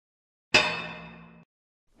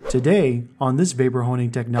Today, on this Vapor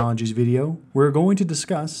Honing Technologies video, we're going to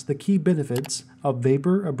discuss the key benefits of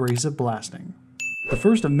vapor abrasive blasting. The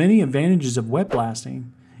first of many advantages of wet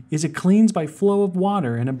blasting is it cleans by flow of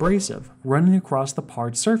water and abrasive running across the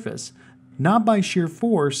part's surface, not by sheer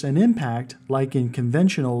force and impact like in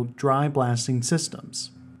conventional dry blasting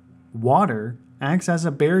systems. Water acts as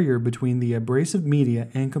a barrier between the abrasive media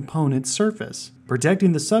and component's surface,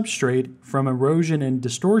 protecting the substrate from erosion and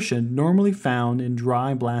distortion normally found in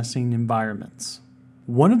dry blasting environments.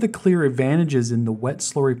 One of the clear advantages in the wet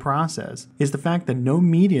slurry process is the fact that no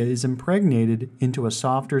media is impregnated into a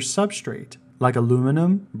softer substrate, like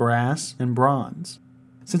aluminum, brass, and bronze.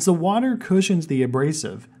 Since the water cushions the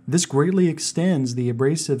abrasive, this greatly extends the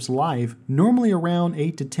abrasive's life, normally around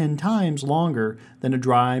 8 to 10 times longer than a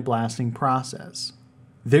dry blasting process.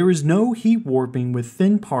 There is no heat warping with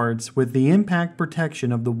thin parts with the impact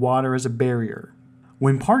protection of the water as a barrier.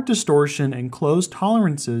 When part distortion and close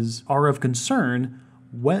tolerances are of concern,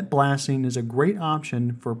 wet blasting is a great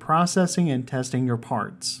option for processing and testing your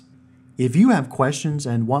parts. If you have questions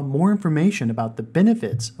and want more information about the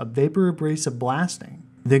benefits of vapor abrasive blasting,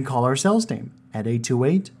 then call our sales team at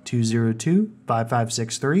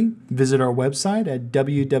 828-202-5563. Visit our website at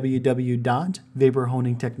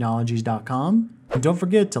www.vaporhoningtechnologies.com. And don't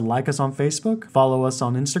forget to like us on Facebook, follow us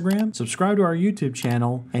on Instagram, subscribe to our YouTube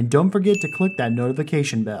channel, and don't forget to click that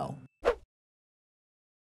notification bell.